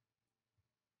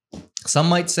 Some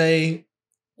might say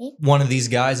one of these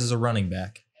guys is a running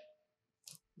back.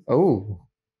 Oh.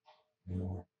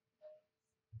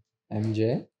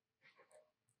 MJ?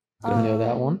 Didn't know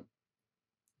that one.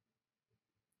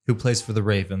 Who plays for the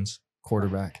Ravens?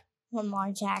 Quarterback.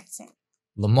 Lamar Jackson.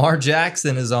 Lamar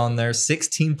Jackson is on there.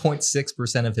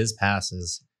 16.6% of his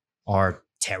passes are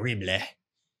terrible.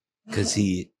 Because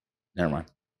he. Never mind.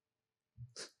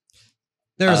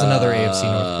 There's another AFC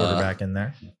North quarterback in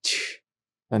there.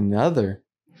 Another.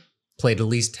 Played at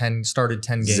least 10, started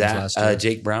 10 games last year.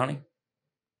 Jake Browning.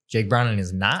 Jake Browning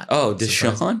is not. Oh,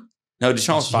 Deshaun? No,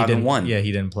 Deshaun was 5-1. Yeah,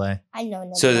 he didn't play. I know.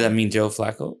 So does that mean Joe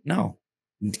Flacco? No.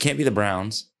 It can't be the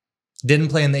Browns. Didn't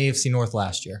play in the AFC North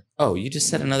last year. Oh, you just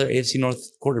said another AFC North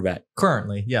quarterback.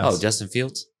 Currently, yes. Oh, Justin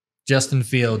Fields? Justin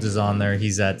Fields is on there.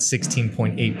 He's at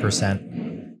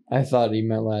 16.8%. I thought he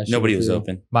meant last year. Nobody was too.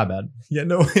 open. My bad. Yeah,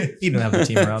 no, he didn't have the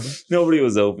team around him. Nobody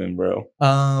was open, bro.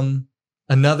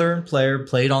 Another player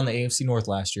played on the AFC North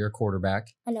last year, quarterback,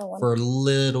 I know one. for a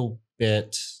little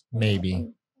bit,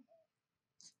 maybe.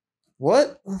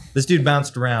 What? This dude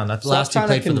bounced around. That's Stop last he trying to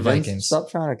played for the convince- Vikings. Stop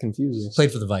trying to confuse us.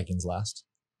 Played for the Vikings last.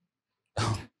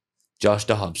 Josh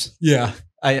Dobbs. Yeah.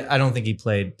 I don't think he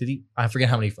played. Did he? I forget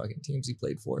how many fucking teams he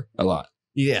played for. A lot.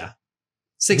 Yeah.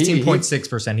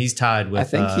 16.6%. He's tied with I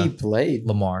think he played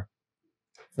Lamar.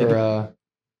 for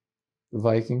the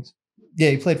Vikings.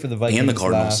 Yeah, he played for the Vikings And the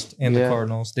Cardinals. last, and the Yeah.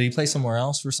 Cardinals. Did he play somewhere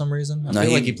else for some reason? I No,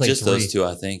 feel like he played just 3. those two,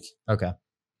 I think. Okay.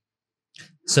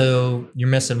 So you're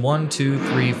missing 1, 2,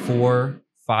 3, 4,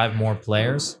 5 more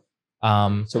players.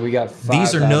 So we got 5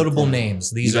 These are out of notable 10.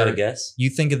 names. You These got are to guess? you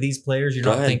think of these players, you're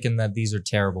Go not ahead. thinking that these are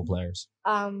terrible players.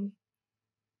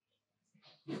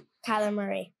 Kyler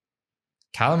Murray.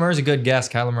 Kyler Murray's a good guess.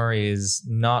 Kyler Murray is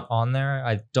not on there.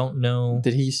 I don't know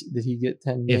Did he get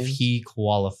 10 if games? he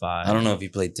qualified. I don't know if he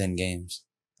played 10 games.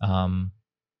 But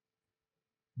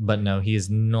no, he is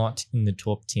not in the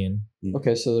top 10.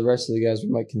 Okay, so the rest of the guys we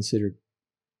might consider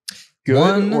good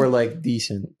 1, or like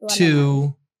decent.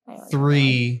 2, I don't know.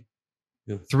 3.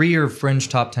 3 are fringe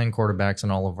top 10 quarterbacks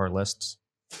on all of our lists.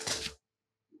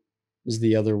 Is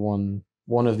the other one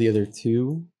of the other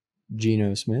 2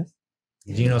 Geno Smith?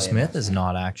 Geno Smith is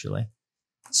not actually.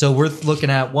 So we're looking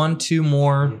at 1, 2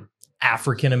 more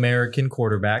African American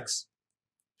quarterbacks.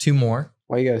 2 more.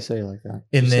 Why you gotta say it like that?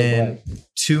 And Just say then black.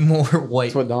 2 more white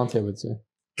That's what Dante would say.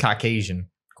 Caucasian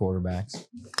quarterbacks.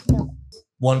 No.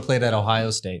 1 played at Ohio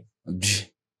State.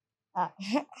 Uh,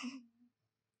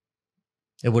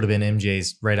 It would have been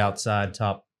MJ's right outside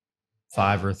top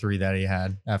 5 or 3 that he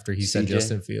had after he said CJ?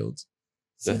 Justin Fields.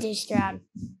 CJ Stroud.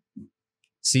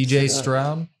 CJ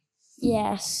Stroud,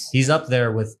 Yes. he's up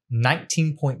there with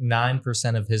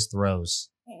 19.9% of his throws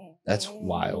That's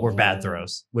wild. were bad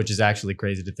throws, which is actually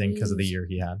crazy to think because of the year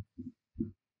he had.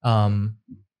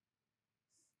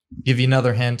 Give you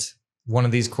another hint. One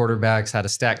of these quarterbacks had a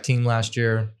stacked team last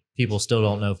year. People still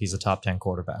don't know if he's a top 10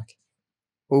 quarterback.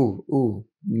 Ooh,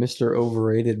 Mr.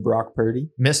 Overrated Brock Purdy.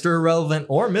 Mr. Irrelevant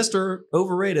or Mr.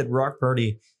 Overrated Brock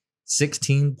Purdy,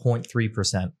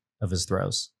 16.3% of his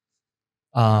throws.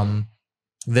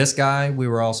 This guy, we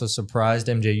were also surprised.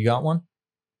 MJ, you got one?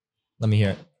 Let me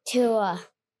hear it. Tua.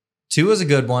 Tua is a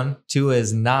good one. Tua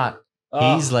is not.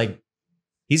 Oh.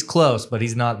 He's close, but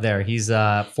he's not there. He's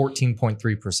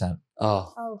 14.3%.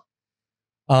 Oh.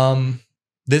 Oh.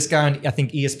 This guy, I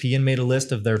think ESPN made a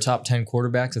list of their top 10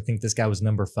 quarterbacks. I think this guy was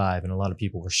number 5, and a lot of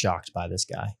people were shocked by this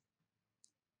guy.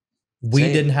 We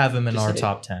Say it. didn't have him in Just our say it.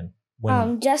 top 10.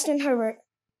 When Justin Herbert.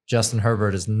 Justin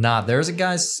Herbert is not. There's a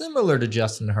guy similar to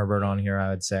Justin Herbert on here, I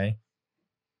would say.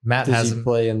 Matt Does has he him.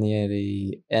 play in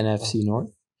the NFC North?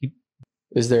 He-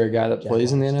 Is there a guy that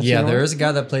plays in the NFC Yeah, North? there is a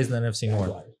guy that plays in the NFC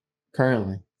North.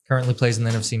 Currently. Currently plays in the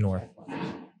NFC North.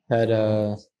 Had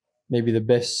maybe the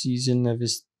best season of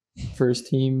his first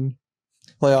team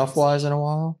playoff wise in a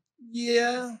while.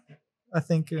 Yeah, I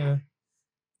think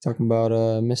Talking about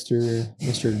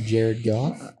Mr. Jared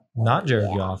Goff. not Jared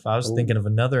Goff. I was thinking of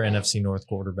another NFC North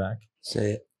quarterback.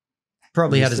 Say it.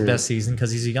 Probably had his Mr. best season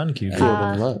because he's a young QB.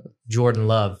 Jordan Love. Jordan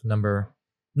Love, number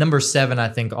 7, I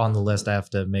think, on the list. I have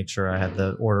to make sure I have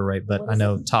the order right, but I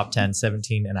know top 10,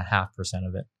 17.5%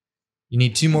 of it. You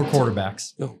need 2 more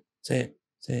quarterbacks. Go. Say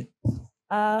it.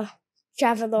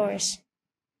 Trevor Lawrence.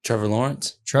 Trevor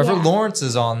Lawrence. Trevor Yeah. Lawrence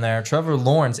is on there. Trevor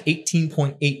Lawrence,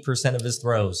 18.8% of his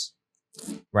throws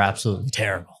were absolutely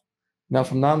terrible. Now,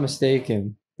 if I'm not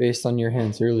mistaken, based on your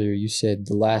hints earlier, you said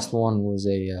the last one was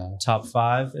a Top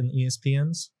 5 in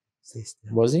ESPN's?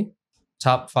 was he?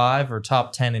 Top 5 or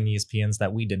top 10 in ESPN's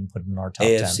that we didn't put in our top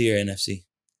AFC or NFC?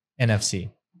 10?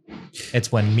 NFC.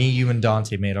 It's when me, you, and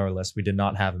Dante made our list. We did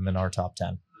not have him in our top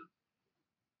 10.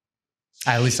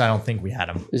 At least I don't think we had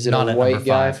him. Is it Not a at white number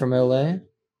guy 5. from LA?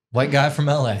 White guy from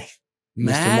LA. Mr.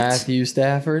 Matthew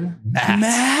Stafford?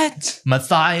 Matt.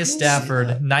 Matthias Stafford,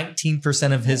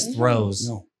 19% of his throws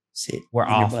No. Sit. were In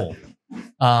your awful.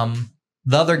 butt.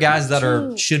 The other guys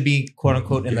that should be quote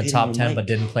unquote in You're the hitting top your 10 mic. but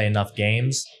didn't play enough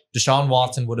games. Deshaun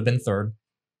Watson would have been 3rd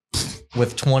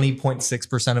with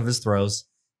 20.6% of his throws.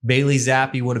 Bailey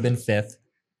Zappi would have been 5th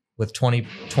with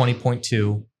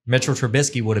 20.2. Mitchell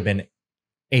Trubisky would have been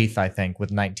 8th, I think, with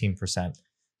 19%.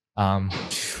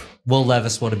 Will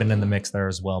Levis would have been in the mix there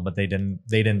as well, but they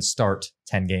didn't start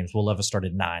 10 games. Will Levis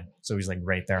started 9, so he's like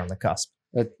right there on the cusp.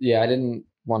 Yeah, I didn't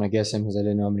want to guess him because I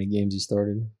didn't know how many games he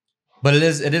started. But it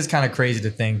is kind of crazy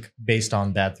to think based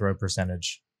on bad throw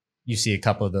percentage. You see a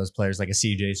couple of those players like a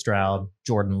CJ Stroud,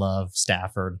 Jordan Love,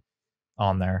 Stafford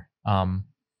on there.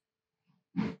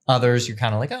 Others you're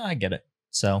kind of like, oh, I get it.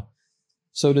 So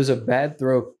does a bad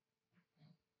throw?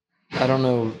 I don't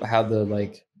know how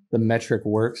the metric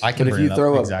works. I can but if bring you it up,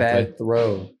 throw exactly. a bad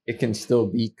throw, it can still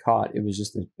be caught. It was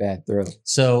just a bad throw.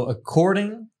 So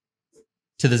according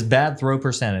to this bad throw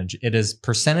percentage, it is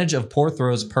percentage of poor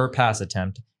throws per pass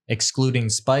attempt, excluding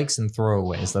spikes and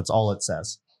throwaways. That's all it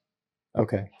says.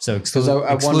 Okay. So Because I wonder,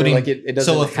 excluding, it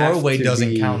doesn't. so a have throwaway to doesn't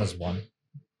be- count as one.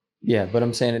 Yeah, but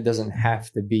I'm saying it doesn't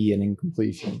have to be an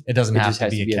incompletion. It doesn't It have just to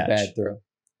has be to a be catch. a bad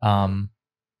throw.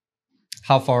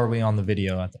 How far are we on the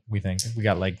video? We think we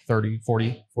got like 30,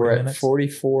 40 We're at minutes.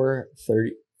 44,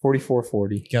 30, 44,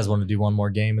 40. You guys want to do one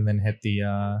more game and then hit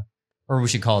the, or we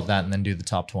should call it that and then do the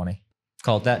top 20.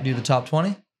 Call it that. Do the top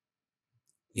 20.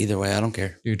 Either way, I don't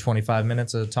care. Do 25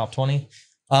 minutes of top 20.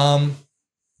 You want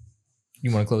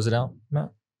to close it out,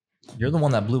 Matt? You're the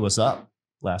one that blew us up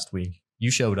last week. You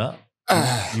showed up.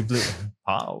 You blew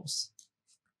pause.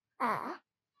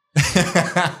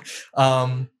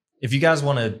 If you guys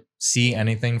want to see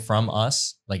anything from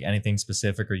us, like anything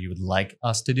specific or you would like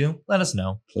us to do, let us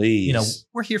know. Please. You know,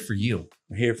 we're here for you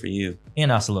we're here for you.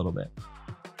 and us a little bit.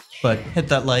 But hit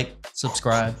that like,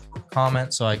 subscribe,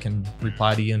 comment so I can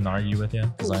reply to you and argue with you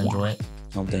because I enjoy it.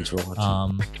 Tell them thanks for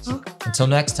watching. Until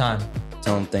next time,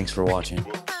 Tell them thanks for watching.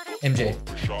 MJ,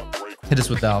 hit us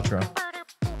with the outro.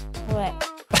 What?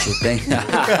 Say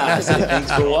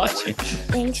thanks for watching.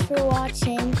 Thanks for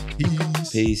watching. Peace.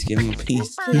 Peace. Give them a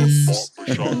peace. Peace.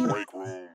 Barbershop Breakroom.